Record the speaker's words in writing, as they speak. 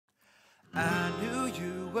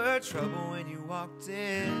you were trouble when you walked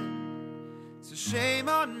in. So shame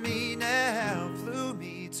on me now. Flew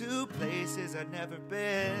me to places I'd never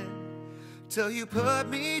been. Till you put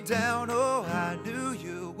me down, oh, I knew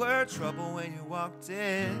you were trouble when you walked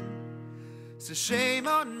in. So shame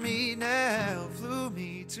on me now, flew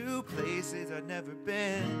me to places I'd never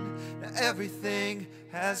been. Now everything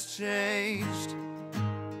has changed.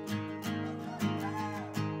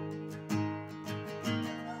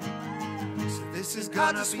 So this is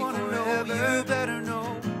gonna be forever. You better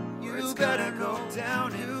know, you better go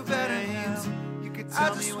down, you better now. You could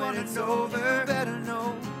tell me when it's over, you better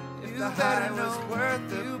know. You better know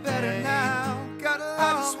worth it, you better now. Got a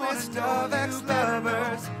long list of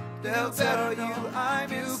ex-lovers. They'll tell you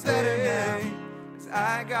I'm you better now. 'Cause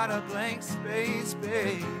I got a blank space,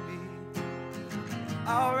 baby.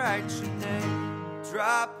 I'll write your name,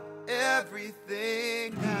 drop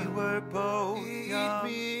everything. We were both young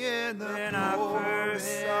me in the when I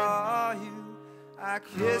first saw you. I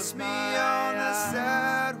kiss me on the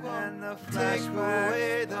sad one, the take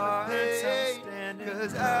away the pain.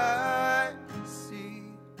 'Cause I see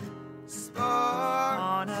spark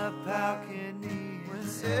on a balcony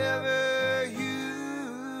whenever you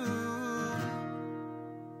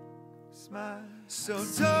smile. So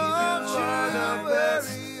don't you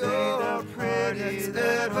worry, the prettiest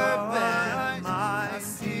ever been. My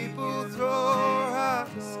people throw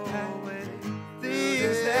rocks away,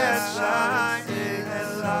 things that shine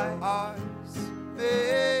as ours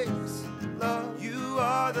makes love. You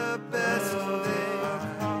are the best thing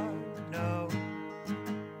I know.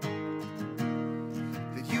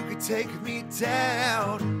 That you could take me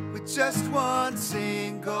down with just one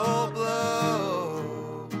single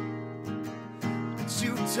blow. But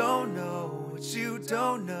you don't know what you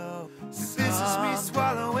don't know. So this is me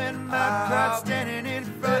swallowing my pride, standing in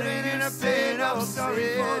front of you in a pit. I'm sorry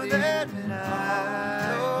for that.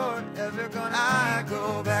 Lord, ever gonna I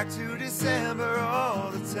go back to December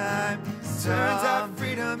all the time. Turns out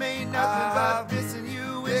freedom ain't nothing but missing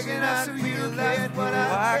you, wishing I realize what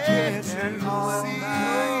I can't see.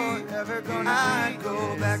 Ever gonna I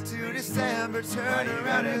go back to December, turn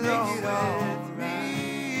around and make it all with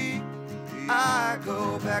me. I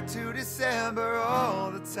go back to December all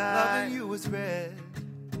the time. Loving you was red,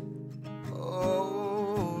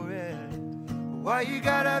 oh red. Why you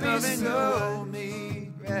gotta be so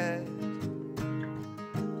me red?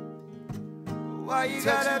 Why you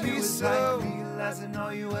gotta be so realizing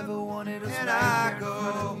all you ever wanted was and I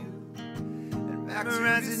go and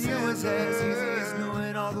memorizing you was as easy as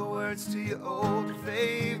knowing all the words to your old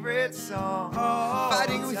favorite song.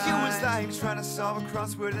 Fighting with you was like trying to solve a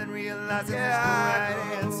crossword and realizing there's no right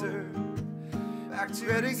answer. Back to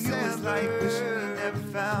dreading you was like wishing you never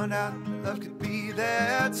found out love could be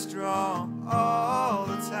that strong all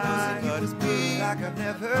the time. But it's me like I've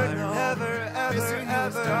never known, never ever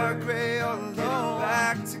ever dark gray all alone. Getting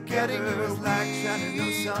back together was like trying to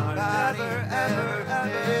know somebody ever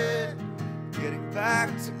ever. Getting back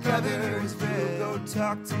together was real. Go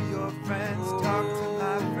talk to your friends, talk to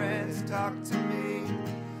my friends, talk to me.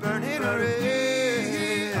 Burning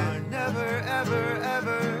away, never ever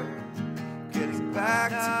ever. Getting back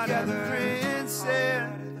together, princess.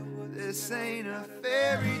 This ain't a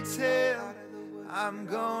fairy tale. I'm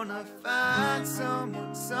gonna find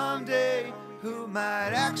someone someday who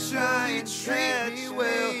might actually treat me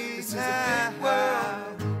well. This is a big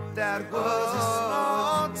world that was a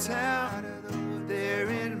small town. There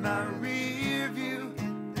in my rear view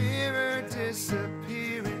mirror,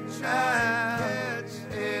 disappearing child.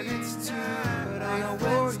 And it's time, but on a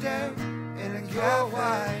Wednesday in a cat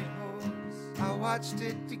white. I watched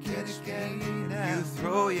it again. You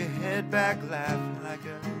throw your head back laughing like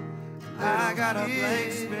I got a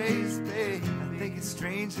blank space, babe. I think it's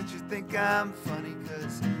strange that you think I'm funny,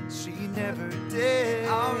 'cause she never did.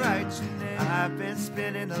 I'll write your name. I've been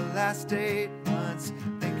spending the last 8 months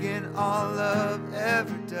thinking all love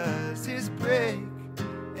ever does is break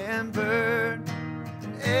and burn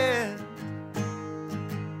and end.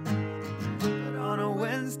 But on a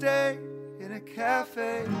Wednesday in a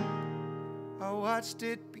cafe, I watched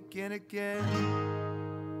it begin again.